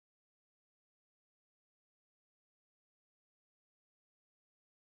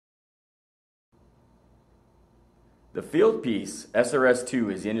The Fieldpiece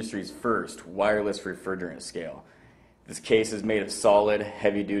SRS2 is the industry's first wireless refrigerant scale. This case is made of solid,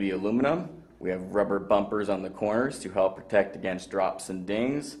 heavy-duty aluminum. We have rubber bumpers on the corners to help protect against drops and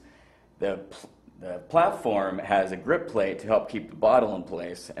dings. The platform has a grip plate to help keep the bottle in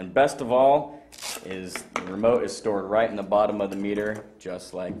place. And best of all is the remote is stored right in the bottom of the meter,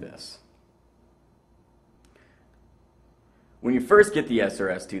 just like this. When you first get the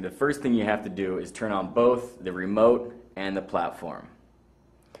SRS2, the first thing you have to do is turn on both the remote and the platform.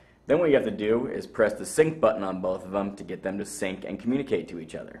 Then what you have to do is press the sync button on both of them to get them to sync and communicate to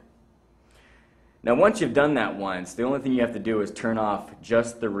each other. Now once you've done that once, the only thing you have to do is turn off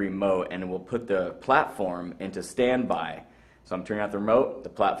just the remote, and it will put the platform into standby. So I'm turning off the remote, the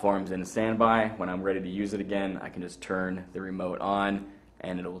platform's in standby. When I'm ready to use it again, I can just turn the remote on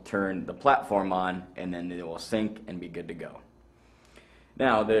and it will turn the platform on, and then it will sync and be good to go.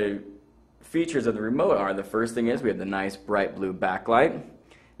 Now the features of the remote are, the first thing is we have the nice bright blue backlight.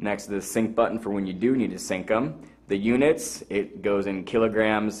 Next to the sync button for when you do need to sync them. The units, it goes in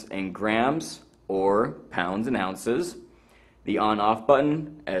kilograms and grams or pounds and ounces. The on-off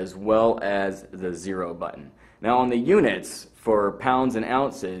button as well as the 0 button. Now on the units for pounds and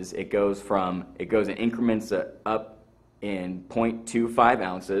ounces, it goes in increments up in 0.25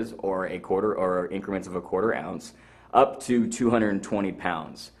 ounces or a quarter, or increments of a quarter ounce, up to 220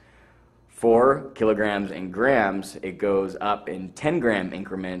 pounds. For kilograms and grams, it goes up in 10-gram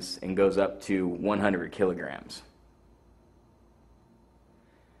increments and goes up to 100 kilograms.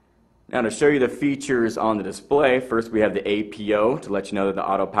 Now to show you the features on the display, first we have the APO to let you know that the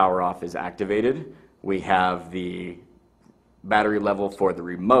auto power off is activated. We have the battery level for the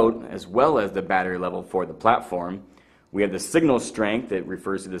remote as well as the battery level for the platform. We have the signal strength that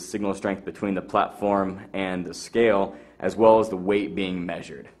refers to the signal strength between the platform and the scale, as well as the weight being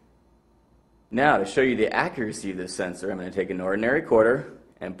measured. Now to show you the accuracy of this sensor, I'm going to take an ordinary quarter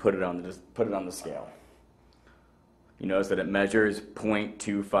and put it on the scale. You notice that it measures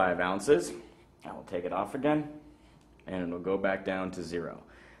 0.25 ounces. I will take it off again and it will go back down to 0.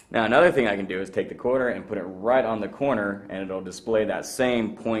 Now another thing I can do is take the quarter and put it right on the corner, and it'll display that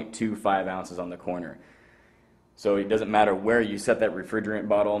same 0.25 ounces on the corner. So it doesn't matter where you set that refrigerant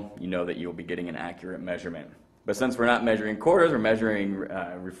bottle, you know that you'll be getting an accurate measurement. But since we're not measuring quarters, we're measuring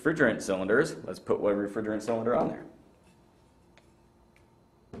refrigerant cylinders. Let's put one refrigerant cylinder on there.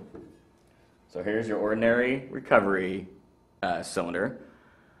 So here's your ordinary recovery cylinder.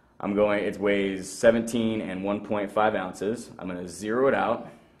 It weighs 17 and 1.5 ounces. I'm going to zero it out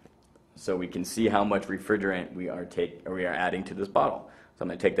so we can see how much refrigerant we are adding to this bottle. So I'm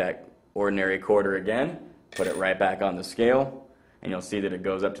going to take that ordinary quarter again, put it right back on the scale, and you'll see that it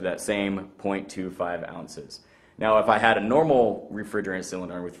goes up to that same 0.25 ounces. Now if I had a normal refrigerant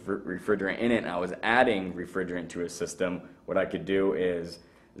cylinder with refrigerant in it and I was adding refrigerant to a system, what I could do is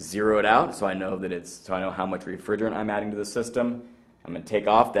zero it out so I know how much refrigerant I'm adding to the system. I'm going to take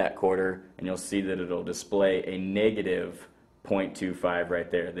off that quarter and you'll see that it'll display a negative 0.25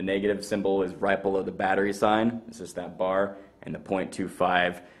 right there. The negative symbol is right below the battery sign. It's just that bar, and the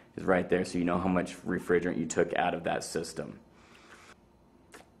 0.25 is right there, so you know how much refrigerant you took out of that system.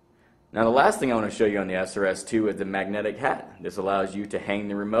 Now the last thing I want to show you on the SRS2 is the magnetic hat. This allows you to hang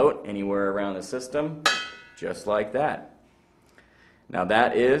the remote anywhere around the system, just like that. Now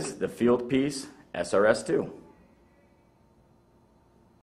that is the Fieldpiece SRS2.